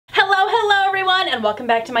and welcome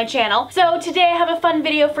back to my channel. So today I have a fun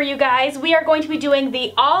video for you guys. We are going to be doing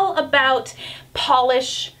the all about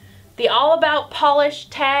polish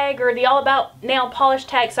tag, or the all about nail polish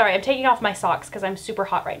tag. Sorry, I'm taking off my socks because I'm super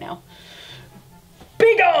hot right now.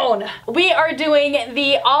 Be gone! We are doing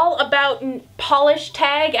the all about polish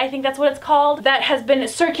tag, I think that's what it's called, that has been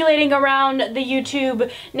circulating around the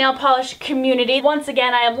YouTube nail polish community. Once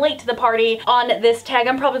again, I am late to the party on this tag.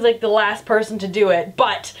 I'm probably like the last person to do it,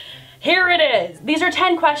 but here it is. These are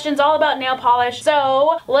 10 questions all about nail polish,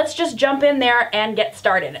 so let's just jump in there and get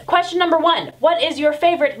started. Question number 1, what is your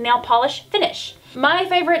favorite nail polish finish? My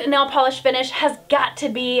favorite nail polish finish has got to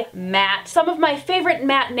be matte. Some of my favorite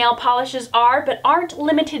matte nail polishes are, but aren't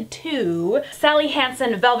limited to, Sally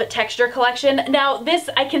Hansen Velvet Texture Collection. Now this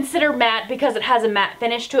I consider matte because it has a matte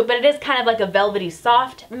finish to it, but it is kind of like a velvety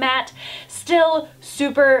soft matte. Still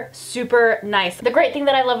super, super nice. The great thing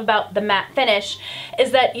that I love about the matte finish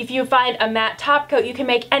is that if you find a matte top coat, you can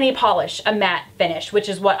make any polish a matte finish, which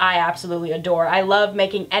is what I absolutely adore. I love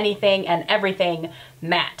making anything and everything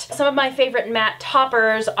matte. Some of my favorite matte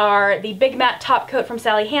toppers are the Big Matte Top Coat from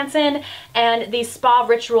Sally Hansen and the Spa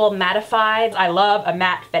Ritual Mattify. I love a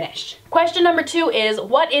matte finish. Question number 2 is,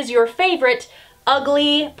 what is your favorite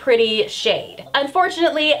ugly pretty shade?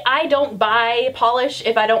 Unfortunately, I don't buy polish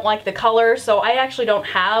if I don't like the color, so I actually don't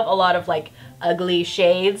have a lot of like ugly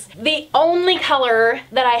shades. The only color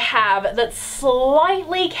that I have that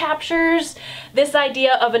slightly captures this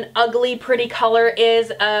idea of an ugly pretty color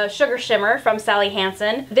is a Sugar Shimmer from Sally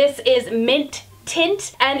Hansen. This is Mint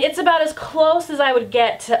Tint, and it's about as close as I would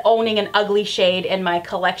get to owning an ugly shade in my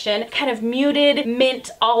collection. Kind of muted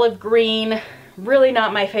mint olive green. Really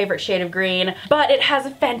not my favorite shade of green, but it has a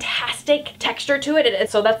fantastic texture to it,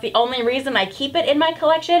 so that's the only reason I keep it in my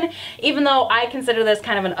collection, even though I consider this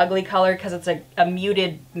kind of an ugly color because it's a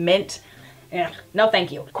muted mint. Yeah, no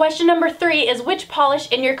thank you. Question number 3 is, which polish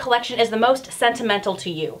in your collection is the most sentimental to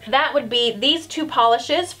you? That would be these 2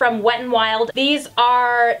 polishes from Wet n Wild. These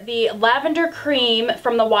are the Lavender Cream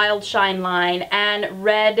from the Wild Shine line and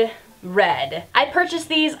Red. I purchased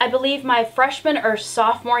these, I believe, my freshman or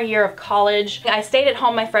sophomore year of college. I stayed at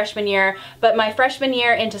home my freshman year, but my freshman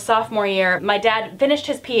year into sophomore year, my dad finished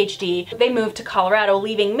his PhD. They moved to Colorado,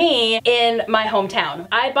 leaving me in my hometown.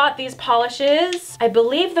 I bought these polishes. I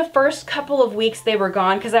believe the first couple of weeks they were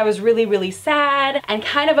gone because I was really, really sad and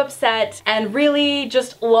kind of upset and really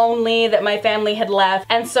just lonely that my family had left.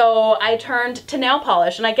 And so I turned to nail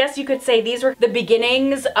polish, and I guess you could say these were the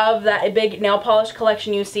beginnings of that big nail polish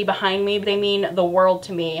collection you see behind me. They mean the world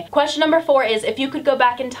to me. Question number 4 is, if you could go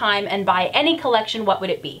back in time and buy any collection, what would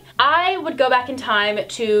it be? I would go back in time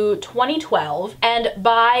to 2012 and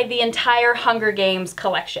buy the entire Hunger Games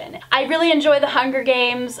collection. I really enjoy the Hunger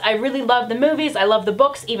Games. I really love the movies. I love the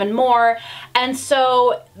books even more. And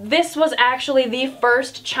so this was actually the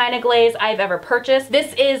first China glaze I've ever purchased.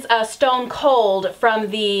 This is a Stone Cold from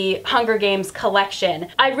the Hunger Games collection.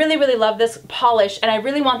 I really, really love this polish, and I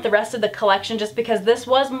really want the rest of the collection just because this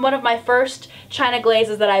was one of my first China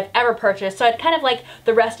glazes that I've ever purchased, so I'd kind of like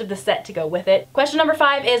the rest of the set to go with it. Question number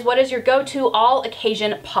 5 is, what is your go-to all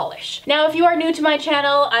occasion polish? Now, if you are new to my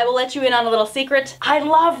channel, I will let you in on a little secret. I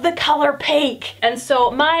love the color pink, and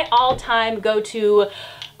so my all-time go-to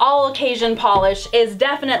all occasion polish is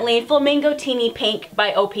definitely Flamingo Teeny Pink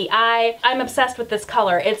by OPI. I'm obsessed with this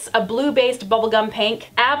color. It's a blue-based bubblegum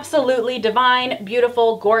pink. Absolutely divine,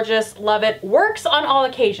 beautiful, gorgeous, love it. Works on all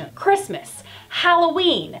occasions. Christmas,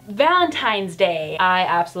 Halloween, Valentine's Day. I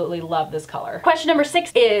absolutely love this color. Question number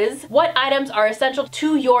 6 is, what items are essential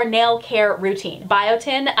to your nail care routine?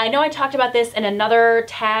 Biotin. I know I talked about this in another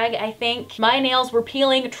tag, I think. My nails were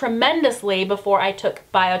peeling tremendously before I took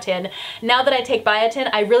biotin. Now that I take biotin,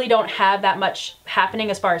 I really don't have that much happening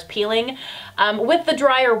as far as peeling. With the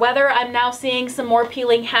drier weather, I'm now seeing some more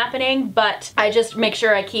peeling happening, but I just make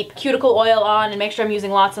sure I keep cuticle oil on and make sure I'm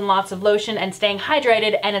using lots and lots of lotion and staying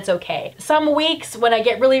hydrated, and it's okay. Some weeks when I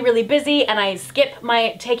get really, really busy and I skip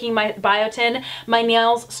taking my biotin, my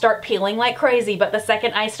nails start peeling like crazy, but the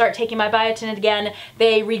second I start taking my biotin again,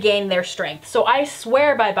 they regain their strength. So I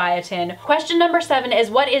swear by biotin. Question number 7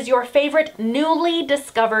 is, what is your favorite newly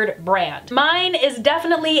discovered brand? Mine is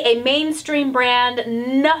definitely a mainstream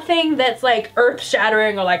brand, nothing that's like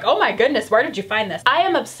earth-shattering or like, oh my goodness, where did you find this? I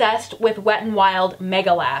am obsessed with Wet n Wild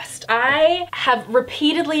Mega Last. I have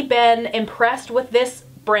repeatedly been impressed with this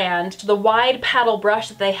brand. The wide paddle brush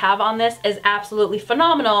that they have on this is absolutely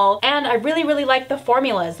phenomenal, and I really, really like the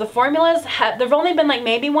formulas. The formulas there've only been like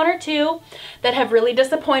maybe one or two that have really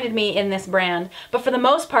disappointed me in this brand, but for the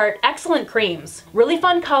most part, excellent creams. Really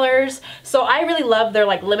fun colors, so I really love their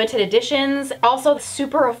like limited editions. Also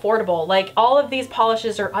super affordable. Like all of these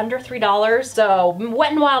polishes are under $3, so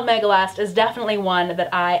Wet n Wild Mega Last is definitely one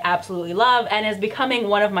that I absolutely love and is becoming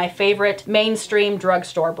one of my favorite mainstream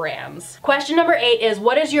drugstore brands. Question number 8 is,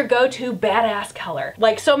 what is your go-to badass color?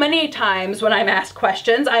 Like so many times when I'm asked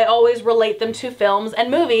questions, I always relate them to films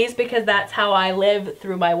and movies because that's how I live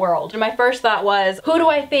through my world. And my first thought was, who do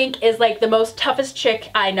I think is like the most toughest chick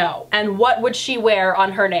I know? And what would she wear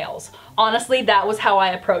on her nails? Honestly, that was how I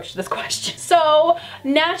approached this question. So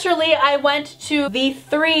naturally, I went to the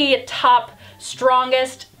 3 top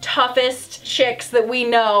strongest, toughest chicks that we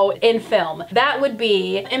know in film. That would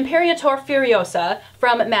be Imperator Furiosa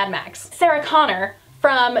from Mad Max, Sarah Connor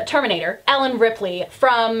from Terminator, Ellen Ripley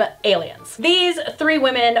from Aliens. These 3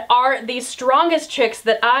 women are the strongest chicks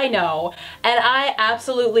that I know, and I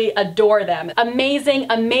absolutely adore them. Amazing,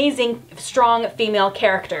 amazing, strong female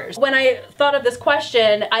characters. When I thought of this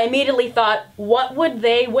question, I immediately thought, what would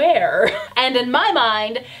they wear? And in my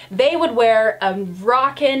mind, they would wear a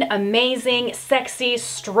rockin', amazing, sexy,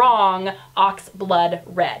 strong oxblood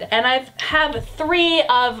red. And I have 3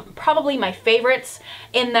 of probably my favorites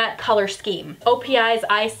in that color scheme. OPI's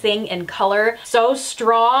I Sing in color. So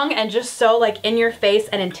strong and just so like in your face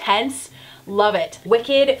and intense. Love it.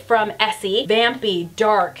 Wicked from Essie. Vampy,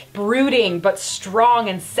 dark, brooding, but strong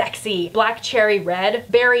and sexy. Black Cherry Red.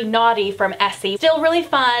 Very naughty from Essie. Still really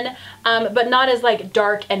fun, but not as like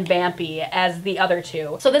dark and vampy as the other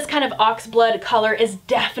 2. So this kind of oxblood color is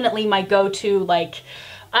definitely my go-to, like,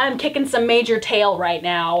 I'm kicking some major tail right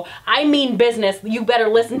now. I mean business, you better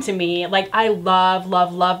listen to me. Like, I love,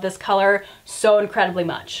 love, love this color so incredibly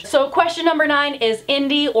much. So question number 9 is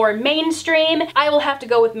indie or mainstream. I will have to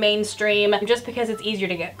go with mainstream just because it's easier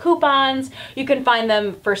to get coupons. You can find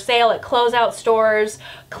them for sale at closeout stores,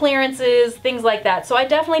 clearances, things like that. So I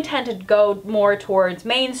definitely tend to go more towards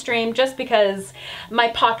mainstream just because my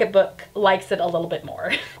pocketbook likes it a little bit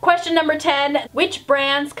more. Question number 10, which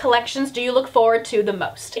brands' collections do you look forward to the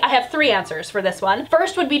most? I have 3 answers for this one.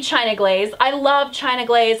 First would be China Glaze. I love China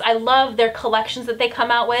Glaze. I love their collections that they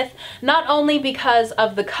come out with, not only because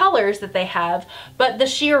of the colors that they have, but the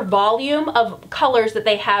sheer volume of colors that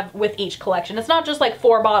they have with each collection. It's not just like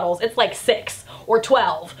 4 bottles, it's like 6 or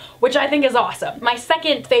 12, which I think is awesome. My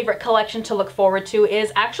second favorite collection to look forward to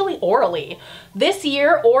is actually Orly. This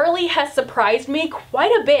year, Orly has surprised me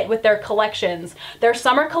quite a bit with their collections. Their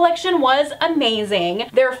summer collection was amazing.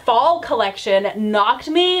 Their fall collection knocked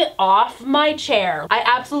me off my chair. I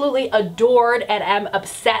absolutely adored and am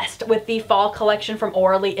obsessed with the fall collection from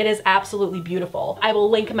Orly. It is absolutely beautiful. I will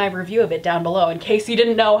link my review of it down below in case you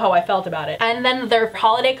didn't know how I felt about it. And then their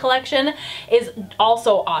holiday collection is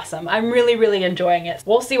also awesome. I'm really, really enjoying it.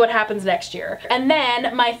 We'll see what happens next year. And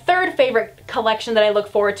then my third favorite collection that I look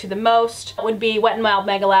forward to the most would be Wet n Wild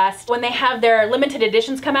Mega Last. When they have their limited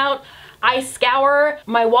editions come out, I scour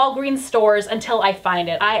my Walgreens stores until I find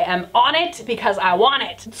it. I am on it because I want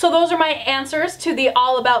it. So those are my answers to the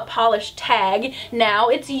All About Polish tag. Now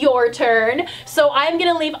it's your turn. So I'm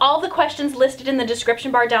gonna leave all the questions listed in the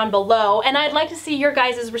description bar down below, and I'd like to see your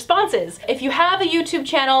guys' responses. If you have a YouTube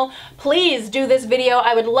channel, please do this video.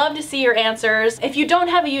 I would love to see your answers. If you don't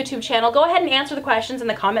have a YouTube channel, go ahead and answer the questions in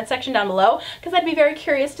the comment section down below, because I'd be very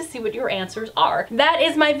curious to see what your answers are. That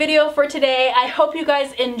is my video for today. I hope you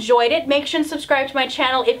guys enjoyed it. Make sure to subscribe to my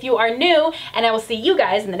channel if you are new, and I will see you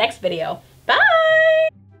guys in the next video. Bye!